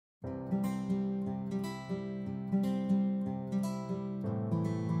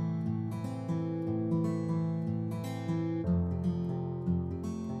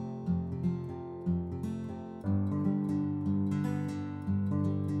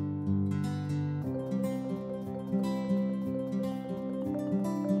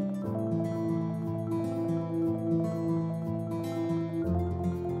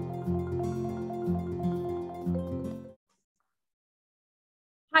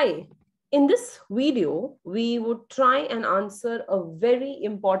Hi, in this video, we would try and answer a very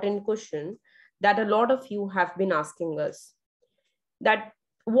important question that a lot of you have been asking us. That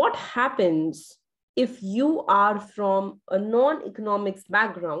what happens if you are from a non-economics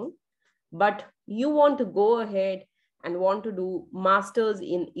background, but you want to go ahead and want to do masters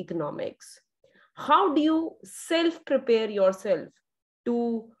in economics? How do you self-prepare yourself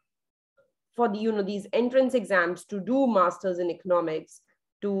for these entrance exams to do masters in economics,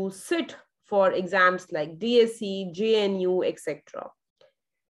 to sit for exams like DSE, JNU, etc.?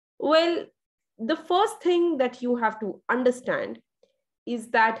 Well, the first thing that you have to understand is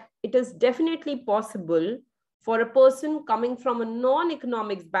that it is definitely possible for a person coming from a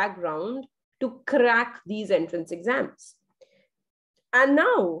non-economics background to crack these entrance exams. And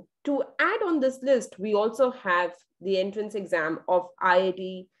now, to add on this list, we also have the entrance exam of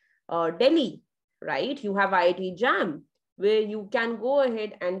IIT Delhi, right? You have IIT JAM, where you can go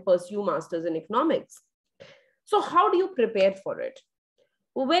ahead and pursue masters in economics. So how do you prepare for it?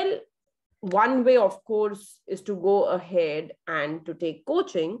 Well, one way, of course, is to go ahead and to take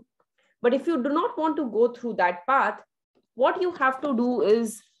coaching. But if you do not want to go through that path, what you have to do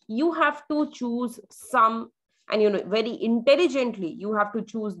is you have to choose some, and very intelligently, you have to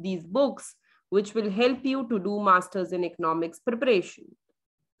choose these books which will help you to do masters in economics preparation.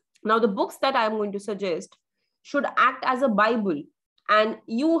 Now, the books that I'm going to suggest should act as a Bible, and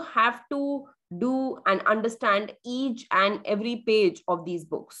you have to do and understand each and every page of these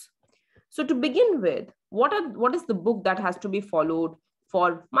books. So to begin with, what is the book that has to be followed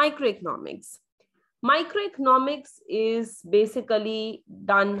for microeconomics? Microeconomics is basically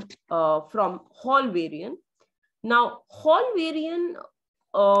done from Hall-Varian. Now, Hall-Varian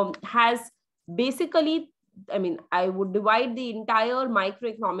has basically, I would divide the entire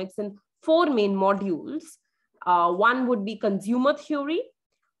microeconomics in 4 main modules. One would be consumer theory,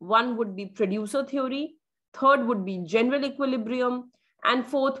 one would be producer theory, third would be general equilibrium, and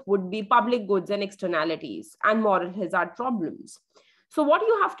fourth would be public goods and externalities and moral hazard problems. So what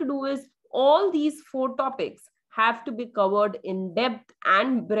you have to do is all these 4 topics have to be covered in depth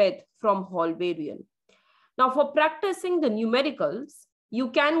and breadth from Hall-Varian. Now, for practicing the numericals,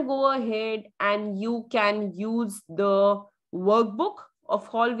 you can go ahead and you can use the workbook of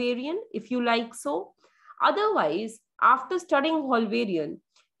Hall-Varian if you like so. Otherwise, after studying Hall-Varian,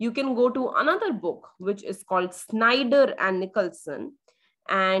 you can go to another book which is called Snyder and Nicholson,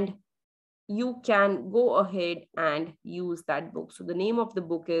 and you can go ahead and use that book. So the name of the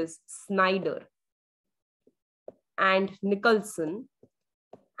book is Snyder and Nicholson,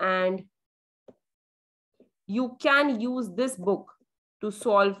 and you can use this book to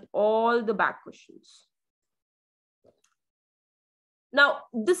solve all the back questions. Now,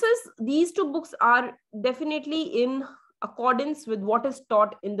 these 2 books are definitely in accordance with what is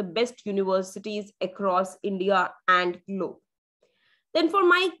taught in the best universities across India and globe. Then for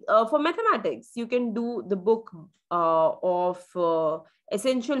mathematics, you can do the book of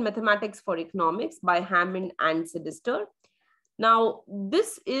Essential Mathematics for Economics by Hammond and Sedister. Now,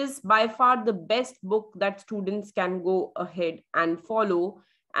 this is by far the best book that students can go ahead and follow,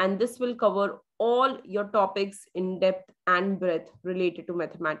 and this will cover all your topics in depth and breadth related to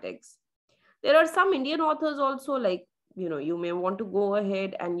mathematics. There are some Indian authors also, like, you may want to go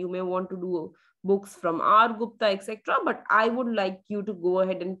ahead and you may want to do books from R. Gupta, etc. But I would like you to go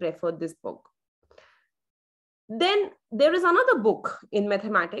ahead and prefer this book. Then there is another book in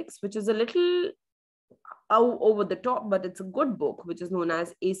mathematics, which is a little over the top, but it's a good book, which is known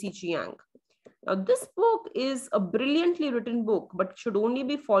as A.C. Chiang. Now, this book is a brilliantly written book, but should only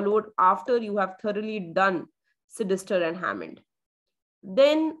be followed after you have thoroughly done Sedister and Hammond.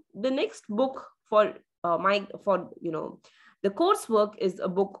 Then the next book for the coursework is a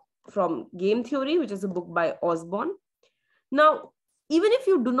book from Game Theory, which is a book by Osborne. Now, even if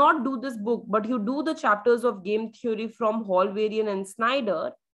you do not do this book, but you do the chapters of Game Theory from Hall-Varian and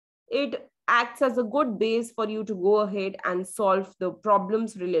Snyder, it acts as a good base for you to go ahead and solve the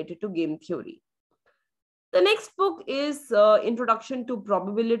problems related to game theory. The next book is Introduction to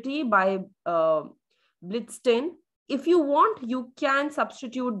Probability by Blitzstein. If you want, you can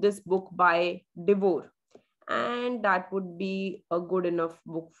substitute this book by DeVore. and that would be a good enough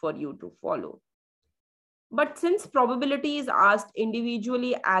book for you to follow. But since probability is asked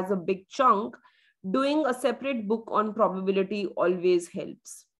individually as a big chunk, doing a separate book on probability always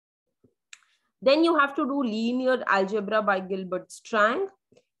helps. Then you have to do linear algebra by Gilbert Strang.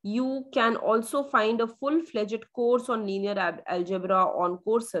 You can also find a full-fledged course on linear algebra on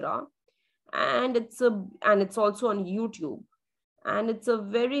Coursera, and it's also on YouTube, and it's a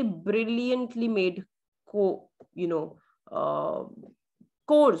very brilliantly made course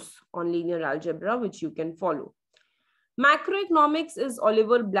on linear algebra which you can follow. Macroeconomics is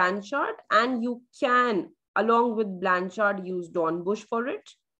Oliver Blanchard, and you can, along with Blanchard, use Dornbusch for it.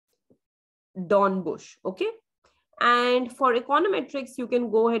 Dornbusch, okay? And for econometrics, you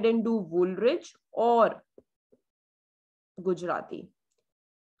can go ahead and do Woolridge or Gujarati.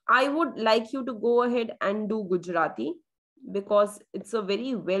 I would like you to go ahead and do Gujarati because it's a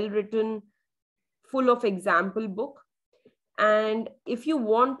very well-written, full of example book. And if you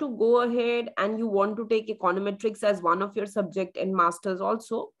want to go ahead and you want to take econometrics as one of your subject in masters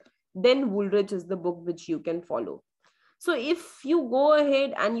also, then Woolridge is the book which you can follow. So if you go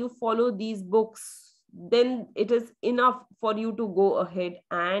ahead and you follow these books, then it is enough for you to go ahead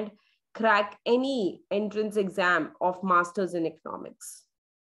and crack any entrance exam of masters in economics.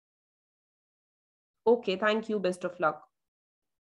 Okay, thank you. Best of luck.